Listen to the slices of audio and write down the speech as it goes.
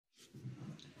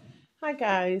Hi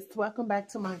guys, welcome back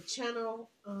to my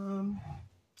channel.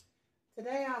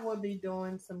 Today I will be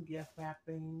doing some gift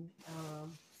wrapping,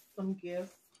 some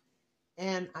gifts,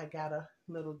 and I got a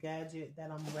little gadget that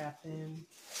I'm wrapping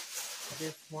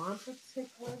this one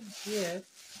particular gift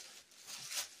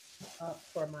up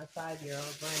for my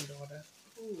 5-year-old granddaughter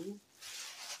who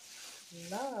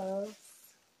loves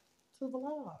to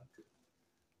vlog.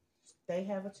 They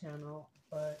have a channel,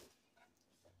 but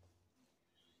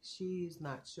she's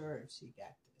not sure if she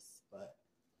got this, but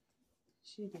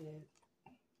she did.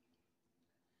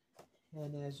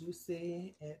 And as you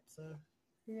see, it's a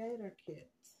creator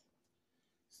kit.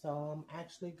 So I'm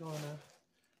actually going to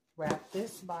wrap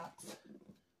this box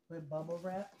with bubble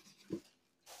wrap. Let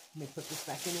me put this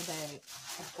back in the bag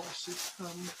before she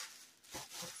comes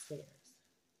upstairs.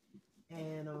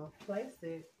 And I'll place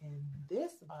it in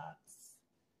this box,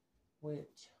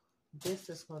 which this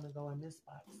is going to go in this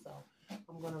box. So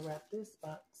I'm going to wrap this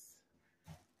box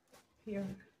here.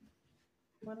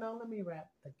 Well, no, let me wrap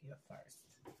the gift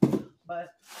first.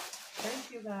 But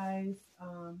thank you guys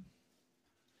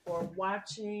for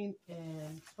watching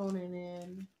and tuning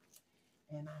in.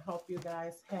 And I hope you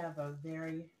guys have a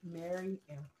very merry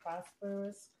and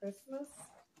prosperous Christmas.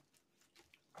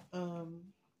 I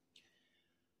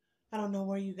don't know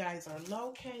where you guys are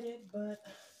located, but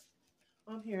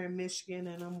I'm here in Michigan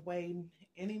and I'm waiting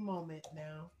any moment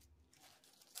now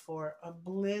for a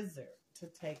blizzard to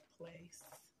take place.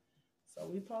 So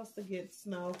we're supposed to get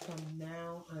snow from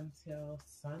now until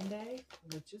Sunday,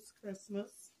 which is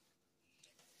Christmas.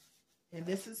 And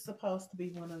this is supposed to be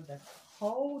one of the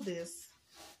coldest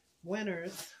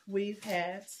winters we've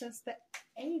had since the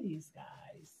 80s,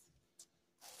 guys.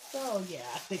 So, yeah,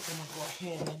 I think I'm going to go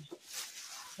ahead and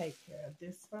take care of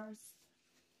this first.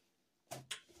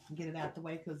 Get it out the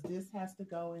way because this has to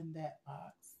go in that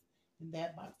box. And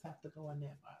that box has to go in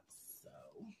that box. So,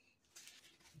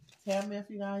 tell me if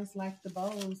you guys like the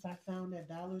bows I found at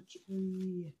Dollar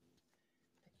Tree.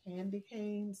 The candy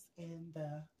canes and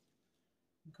the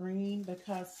green,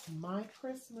 because my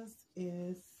Christmas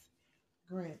is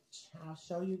Grinch. I'll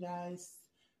show you guys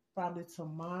probably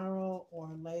tomorrow or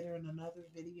later in another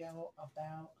video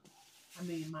about,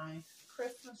 my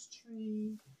Christmas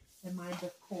tree and my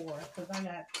decor, because I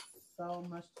got so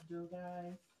much to do,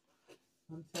 guys,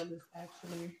 until it's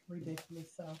actually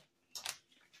ridiculous. So,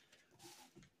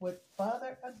 with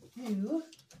further ado,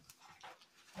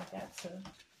 I got to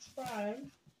try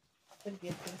to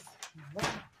get this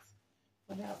right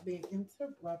without being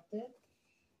interrupted.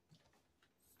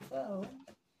 So,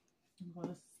 I'm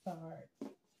going to start.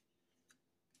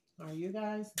 Are you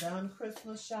guys done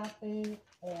Christmas shopping,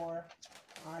 or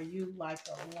are you like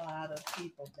a lot of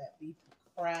people that be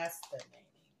procrastinating?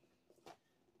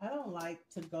 I don't like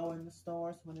to go in the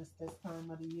stores when it's this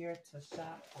time of the year to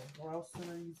shop for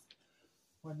groceries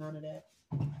or none of that.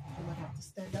 I'm going to have to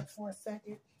stand up for a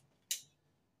second.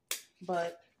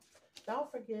 But don't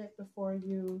forget, before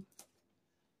you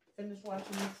finish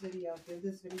watching this video, give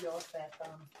this video a fat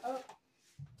thumbs up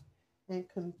and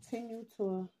continue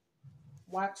to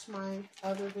watch my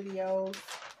other videos.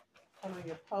 Turn on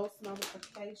your post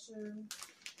notifications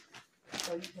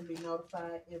so you can be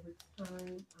notified every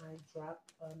time I drop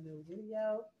a new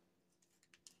video.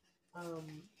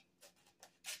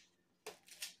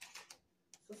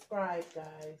 Subscribe,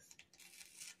 guys,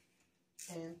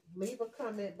 and leave a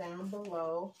comment down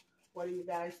below. What are you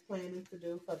guys planning to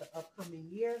do for the upcoming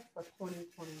year for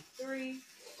 2023?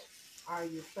 Are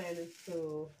you planning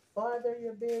to further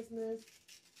your business,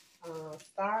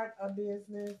 start a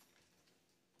business,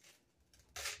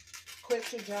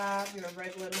 quit your job, your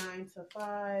regular 9 to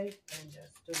 5, and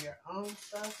just do your own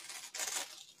stuff?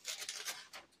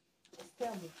 Just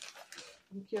tell me.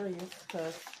 I'm curious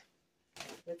because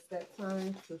it's that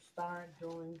time to start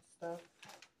doing stuff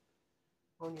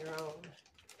on your own,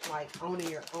 like owning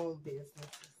your own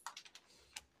businesses.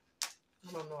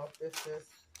 I don't know if this is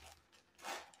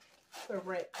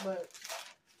correct, but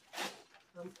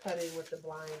I'm cutting with the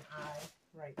blind eye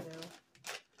right now.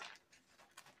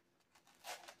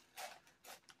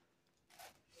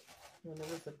 And it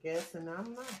was a guess, and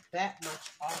I'm not that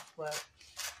much off, but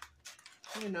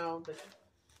you know, the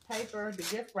paper, the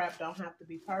gift wrap don't have to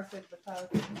be perfect, because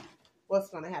what's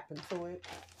going to happen to it?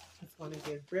 It's going to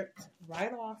get ripped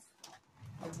right off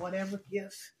of whatever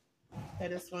gift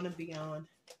that it's going to be on.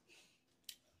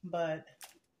 But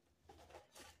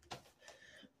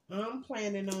I'm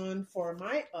planning on, for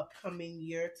my upcoming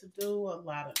year, to do a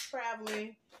lot of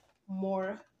traveling,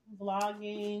 more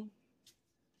vlogging,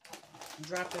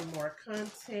 dropping more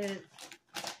content,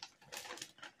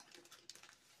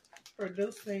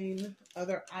 producing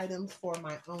other items for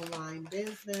my online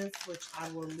business, which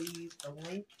I will leave the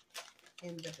link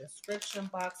in the description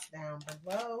box down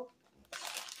below,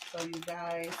 so you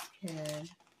guys can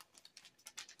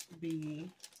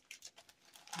be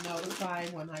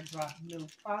notified when I drop new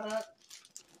product.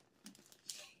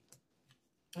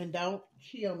 And don't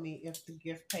kill me if the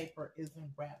gift paper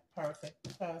isn't wrapped perfect,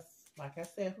 because like I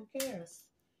said, who cares?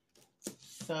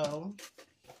 So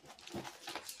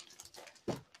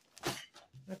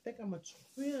I think I'm going to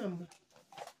trim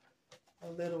a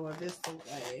little of this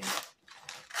away,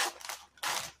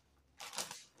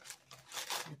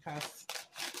 because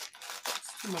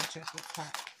it's too much at the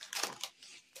top.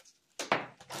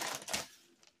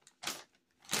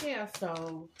 Yeah,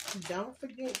 so don't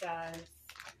forget, guys,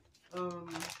 to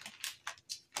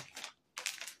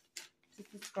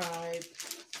subscribe,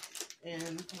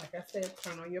 and like I said,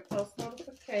 turn on your post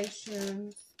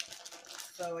notifications,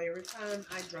 so every time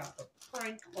I drop a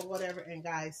prank or whatever, and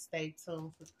guys, stay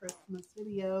tuned for Christmas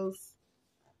videos.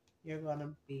 You're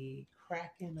gonna be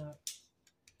cracking up.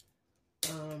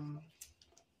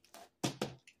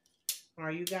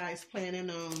 Are you guys planning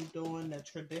on doing the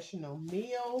traditional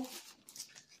meal?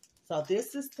 So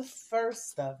this is the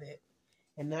first of it.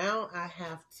 And now I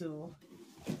have to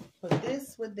put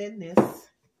this within this.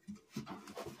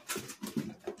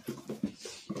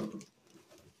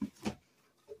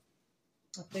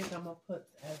 I think I'm going to put,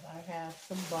 as I have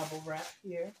some bubble wrap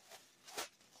here,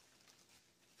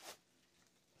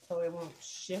 so it won't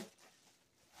shift.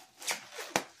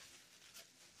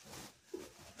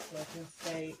 So it can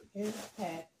stay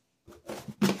intact.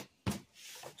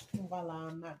 Voila,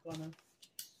 I'm not going to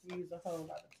use a whole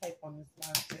lot of tape on this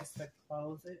line just to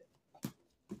close it.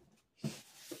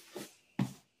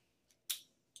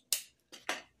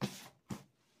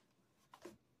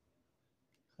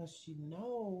 Because she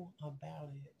know about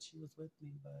it. She was with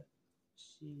me, but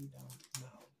she don't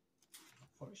know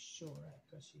for sure,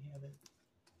 because she haven't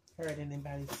heard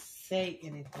anybody say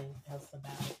anything else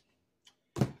about it.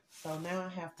 So now I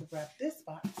have to wrap this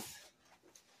box.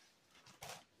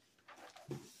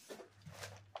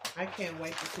 I can't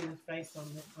wait to see the face on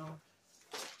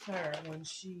her when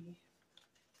she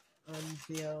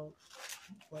unveils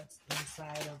what's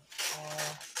inside of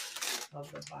all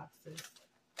of the boxes.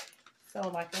 So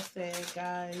like I said,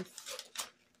 guys,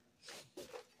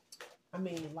 I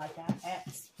mean, like I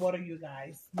asked, what are you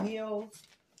guys' meals?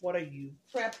 What are you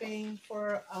prepping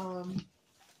for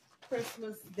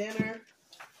Christmas dinner?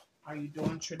 Are you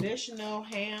doing traditional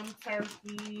ham,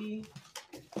 turkey,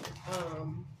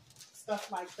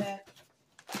 stuff like that?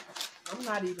 I'm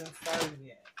not even started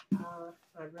yet.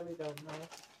 I really don't know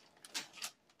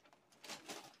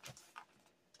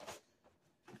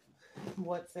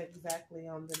what's exactly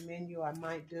on the menu. I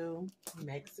might do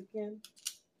Mexican,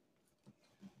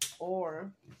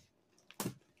 or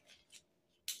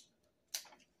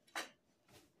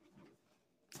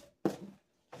I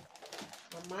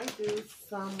might do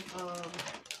some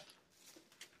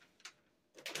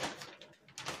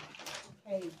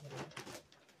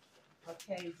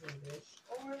Cajun dish,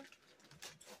 or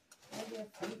maybe a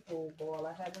seafood boil.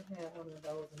 I haven't had one of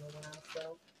those in a while,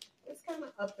 so it's kind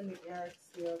of up in the air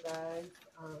still, guys.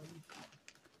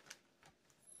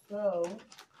 So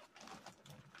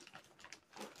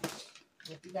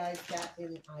if you guys got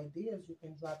any ideas, you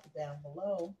can drop it down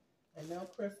below. I know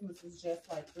Christmas is just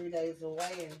like 3 days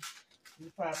away, and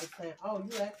you're probably saying, oh,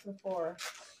 you asking for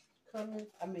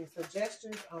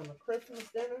suggestions on a Christmas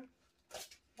dinner?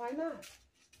 Why not?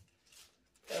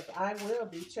 Because I will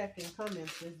be checking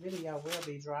comments. This video will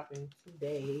be dropping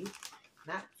today,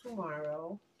 not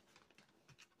tomorrow.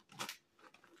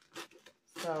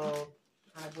 So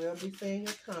I will be seeing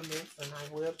your comments, and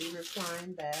I will be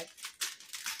replying back.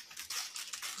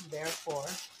 Therefore,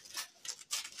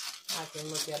 I can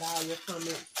look at all your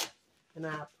comments, and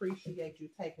I appreciate you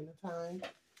taking the time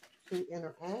to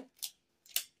interact.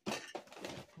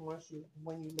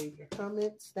 When you leave your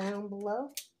comments down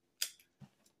below,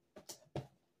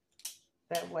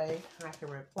 that way I can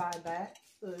reply back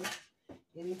to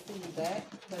any feedback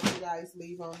that you guys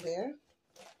leave on there.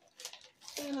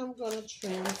 And I'm going to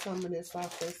trim some of this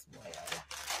off as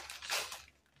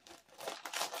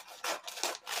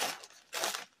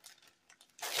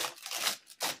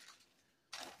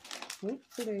well.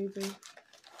 Oopsie daisy.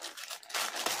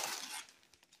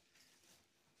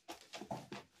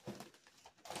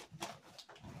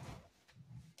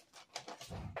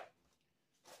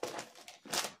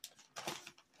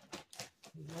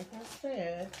 Like I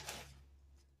said,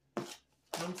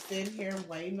 I'm sitting here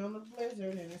waiting on the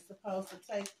blizzard, and it's supposed to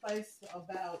take place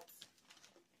about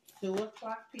 2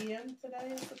 o'clock p.m.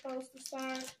 today. It's supposed to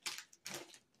start.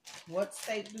 what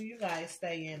state do you guys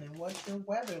stay in and what's your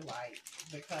weather like?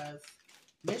 Because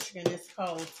Michigan is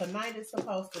cold. Tonight it's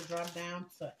supposed to drop down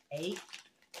to 8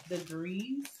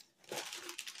 degrees.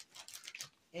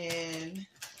 And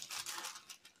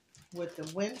with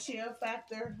the wind chill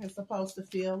factor, it's supposed to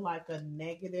feel like a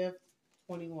negative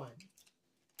 21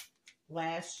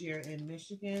 last year in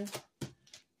Michigan.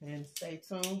 And stay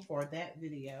tuned for that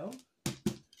video,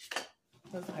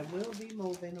 because I will be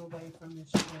moving away from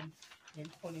Michigan in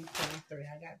 2023.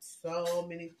 I got so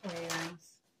many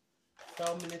plans,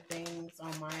 so many things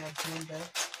on my agenda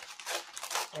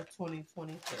for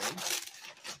 2023.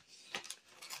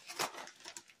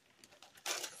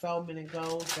 So many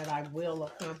goals that I will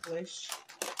accomplish.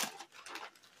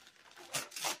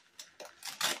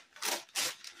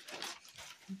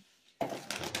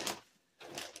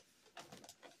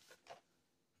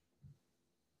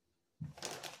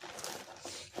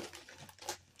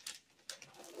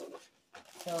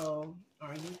 So,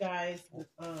 are you guys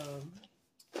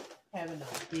having a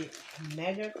big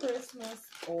mega Christmas,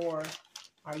 or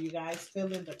are you guys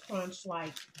feeling the crunch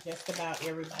like just about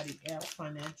everybody else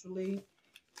financially,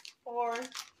 or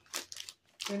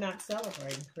you're not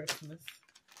celebrating Christmas?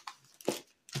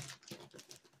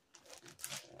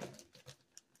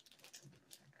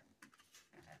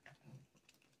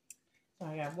 So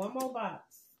I got one more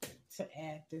box to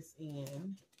add this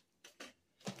in.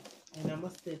 And I'm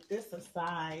going to set this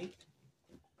aside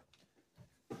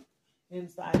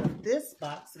inside of this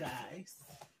box, guys.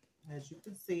 As you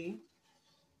can see.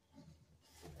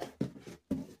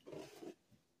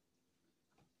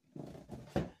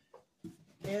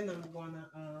 And I'm going to,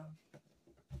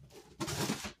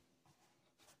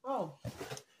 oh,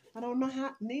 I don't know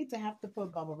how, need to have to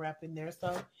put bubble wrap in there.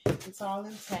 So it's all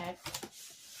intact.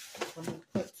 I'm going to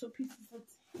put 2 pieces of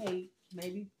tape,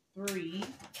 maybe 3.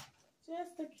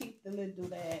 Just to keep the lid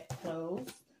doodad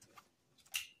closed.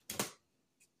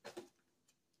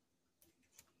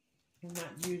 I'm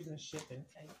not using shipping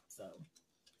tape, so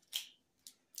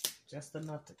just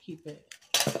enough to keep it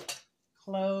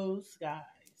closed, guys.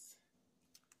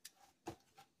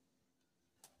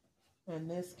 And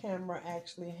this camera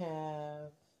actually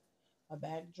have a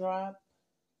backdrop,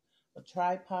 a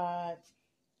tripod.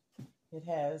 It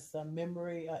has a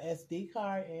memory, a SD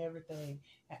card, and everything.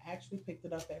 I actually picked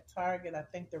it up at Target. I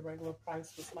think the regular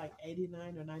price was like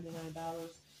 $89 or $99.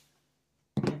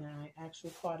 And I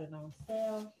actually caught it on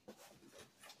sale.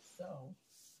 So,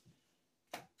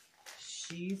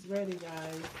 she's ready,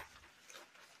 guys.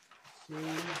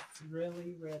 She's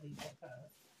really ready,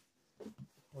 because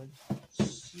when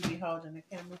she be holding the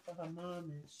camera for her mom,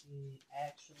 and she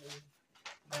actually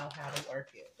know how to work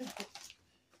it.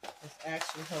 It's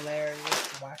actually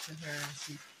hilarious watching her, and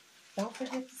she don't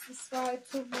forget to subscribe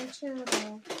to my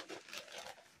channel,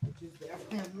 which is their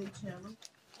family channel.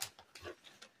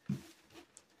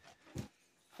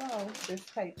 So this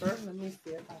paper, let me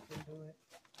see if I can do it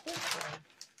this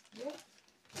way. Yep.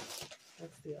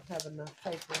 Let's see, I have enough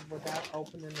paper without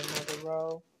opening another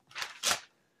row.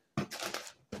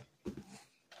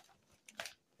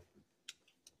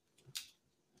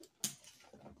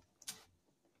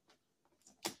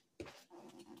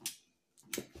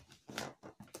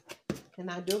 And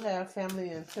I do have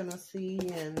family in Tennessee,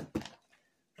 and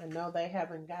I know they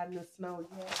haven't gotten the snow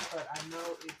yet, but I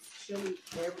know it's chilly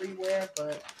everywhere,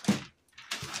 but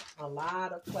a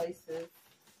lot of places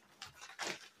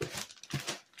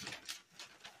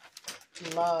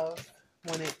love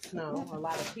when it snows. A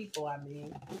lot of people, I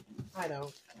mean. I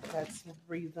don't. That's the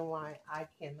reason why I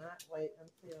cannot wait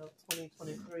until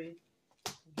 2023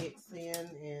 gets in,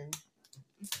 and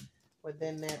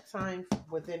within that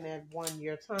 1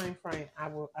 year time frame, I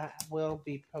will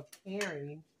be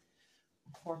preparing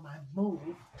for my move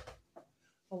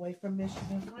away from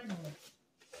Michigan finally.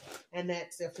 And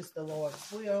that's if it's the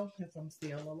Lord's will, if I'm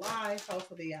still alive.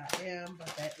 Hopefully I am,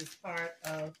 but that is part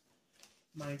of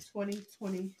my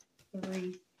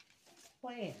 2023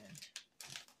 plan.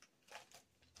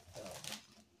 So,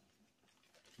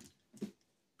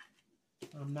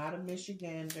 I'm not a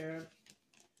Michigander.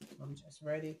 I'm just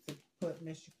ready to put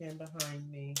Michigan behind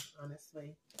me,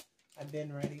 honestly. I've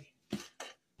been ready.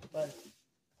 But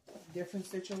different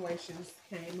situations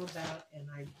came about, and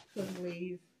I couldn't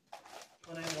leave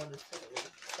when I wanted to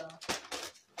leave. So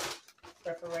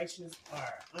preparations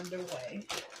are underway.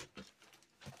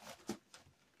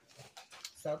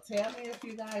 So tell me if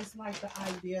you guys like the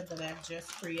idea that I've just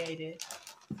created.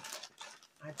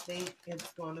 I think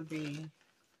it's going to be,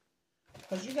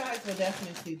 because you guys will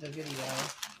definitely see the video,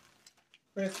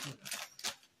 Christmas.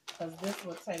 Because this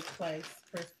will take place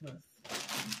Christmas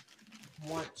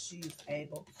once she's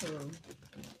able to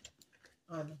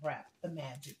unwrap the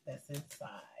magic that's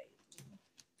inside.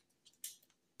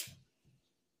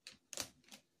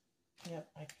 Yep,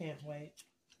 I can't wait.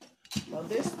 Well,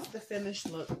 this is the finished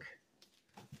look.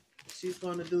 She's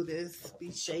going to do this,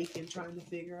 be shaking, trying to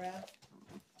figure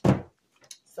out.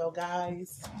 So,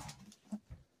 guys,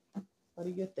 what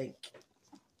do you think?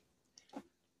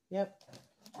 Yep,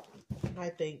 I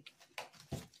think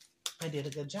I did a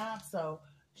good job. So,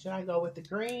 should I go with the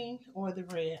green or the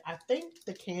red? I think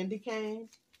the candy cane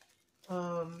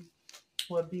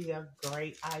would be a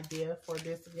great idea for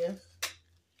this gift.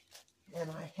 And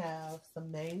I have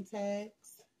some name tags.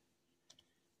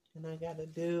 And I got to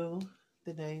do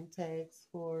the name tags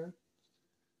for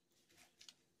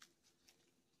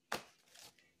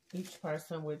each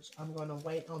person, which I'm going to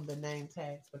wait on the name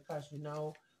tags because, you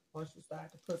know, once you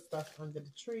start to put stuff under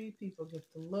the tree, people get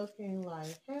to looking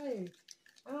like, hey,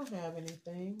 I don't have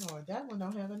anything, or that one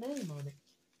don't have a name on it.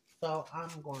 So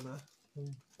I'm going to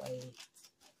wait.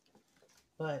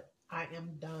 But I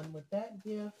am done with that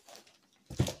gift.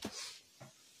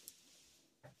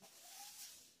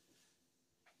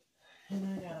 And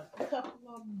I got a couple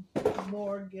of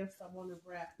more gifts I want to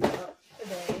wrap up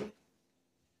today.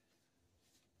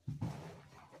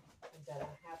 That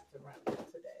I have to wrap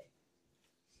up today.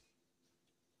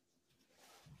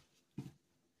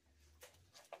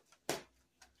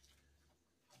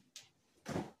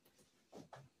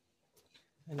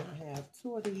 And I have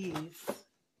two of these.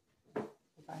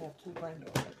 I have two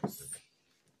granddaughters.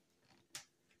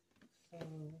 So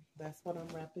that's what I'm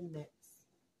wrapping next.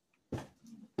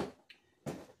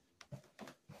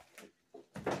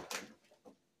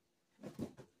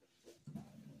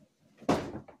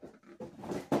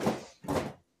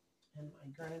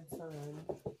 Grandson,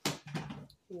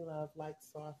 he loves like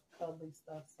soft, cuddly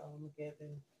stuff, so I'm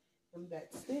giving him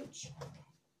that Stitch.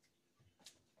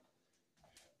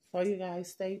 So you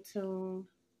guys stay tuned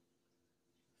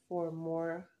for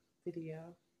more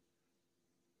video.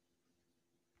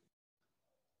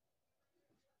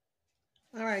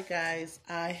 All right, guys,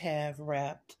 I have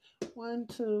wrapped 1,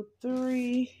 2,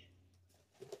 3,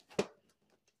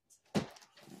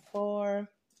 4,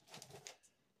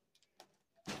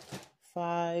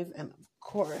 5, and of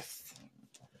course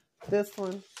this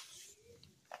one,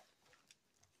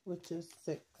 which is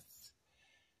 6.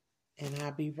 And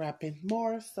I'll be wrapping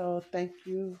more. So thank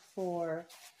you for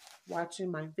watching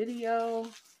my video.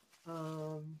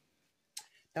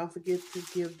 Don't forget to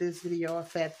give this video a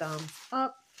fat thumbs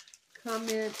up,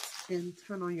 comment, and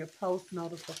turn on your post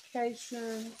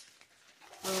notifications.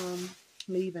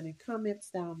 Leave any comments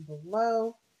down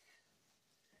below.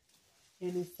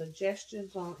 Any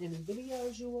suggestions on any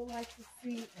videos you would like to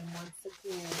see. And once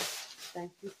again,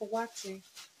 thank you for watching.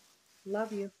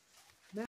 Love you.